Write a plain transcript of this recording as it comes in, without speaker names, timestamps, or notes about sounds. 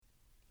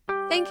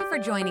Thank you for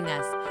joining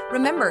us.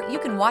 Remember, you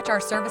can watch our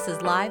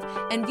services live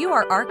and view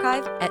our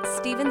archive at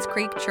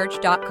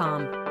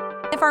StevensCreekChurch.com.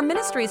 If our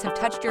ministries have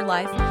touched your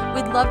life,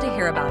 we'd love to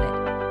hear about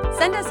it.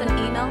 Send us an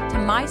email to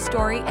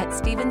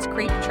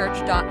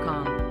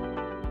mystory@StevensCreekChurch.com.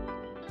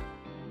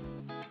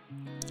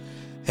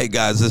 Hey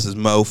guys, this is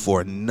Mo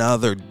for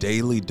another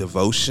daily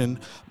devotion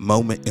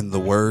moment in the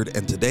Word.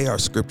 And today our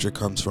scripture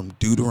comes from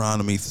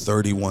Deuteronomy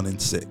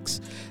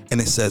 31:6.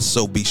 And it says,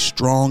 "So be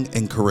strong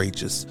and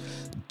courageous.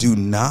 Do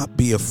not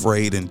be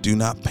afraid and do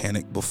not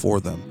panic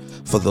before them.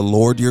 For the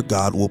Lord your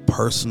God will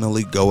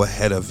personally go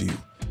ahead of you.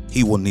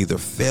 He will neither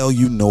fail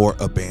you nor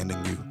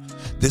abandon you."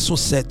 This was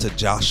said to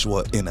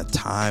Joshua in a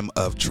time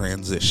of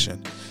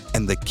transition.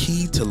 And the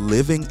key to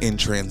living in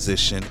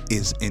transition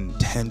is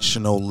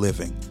intentional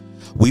living.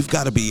 We've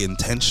got to be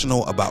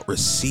intentional about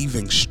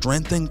receiving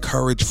strength and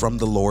courage from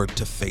the Lord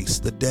to face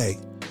the day.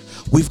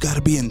 We've got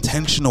to be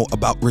intentional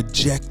about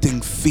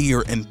rejecting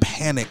fear and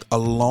panic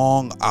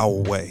along our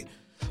way.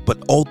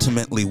 But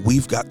ultimately,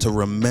 we've got to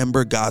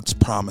remember God's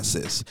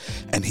promises.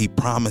 And He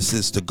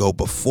promises to go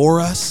before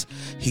us.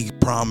 He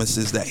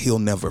promises that He'll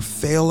never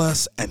fail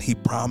us. And He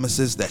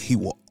promises that He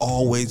will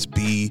always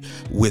be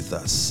with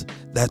us.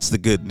 That's the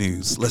good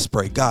news. Let's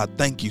pray. God,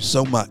 thank you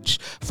so much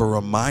for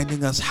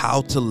reminding us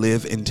how to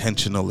live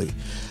intentionally.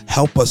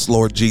 Help us,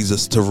 Lord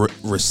Jesus, to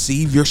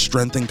receive your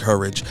strength and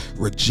courage,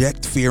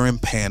 reject fear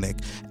and panic,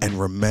 and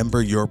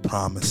remember your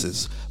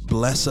promises.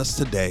 Bless us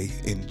today.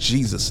 In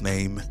Jesus'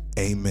 name,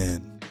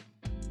 amen.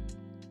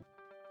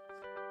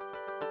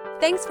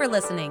 Thanks for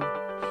listening.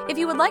 If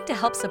you would like to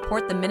help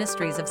support the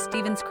ministries of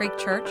Stevens Creek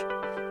Church,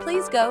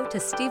 please go to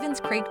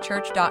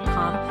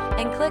StevensCreekChurch.com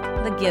and click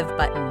the Give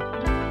button.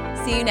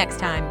 See you next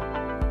time.